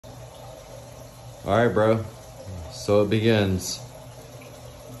All right, bro. So it begins.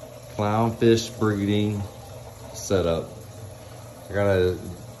 Clownfish breeding setup. I gotta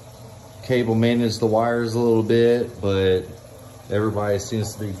cable manage the wires a little bit, but everybody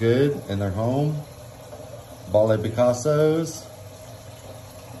seems to be good in their home. Bale Picassos.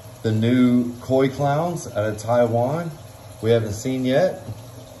 The new koi clowns out of Taiwan. We haven't seen yet.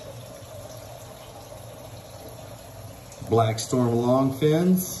 Black storm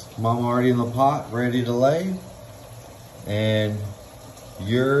longfins. Mom already in the pot, ready to lay. And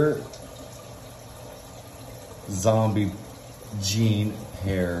your zombie gene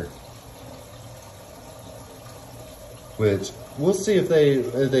pair, which we'll see if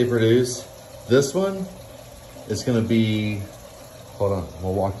they produce. This one is gonna be, hold on,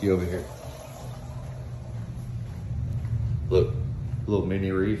 we'll walk you over here. Look, little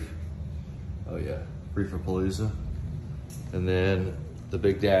mini reef. Oh yeah, Reefer-Palooza. And then the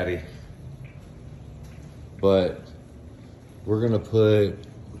Big Daddy. But we're gonna put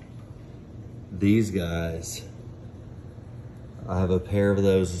these guys, I have a pair of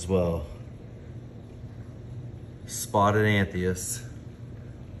those as well. Spotted Antheus.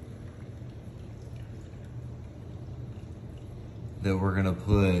 That we're gonna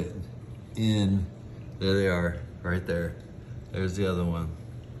put in, there they are, right there. There's the other one.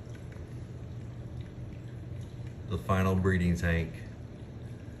 The final breeding tank.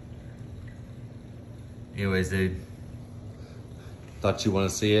 Anyways, dude, thought you want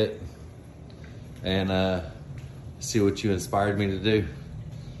to see it and see what you inspired me to do.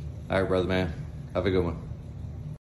 All right, brother man, have a good one.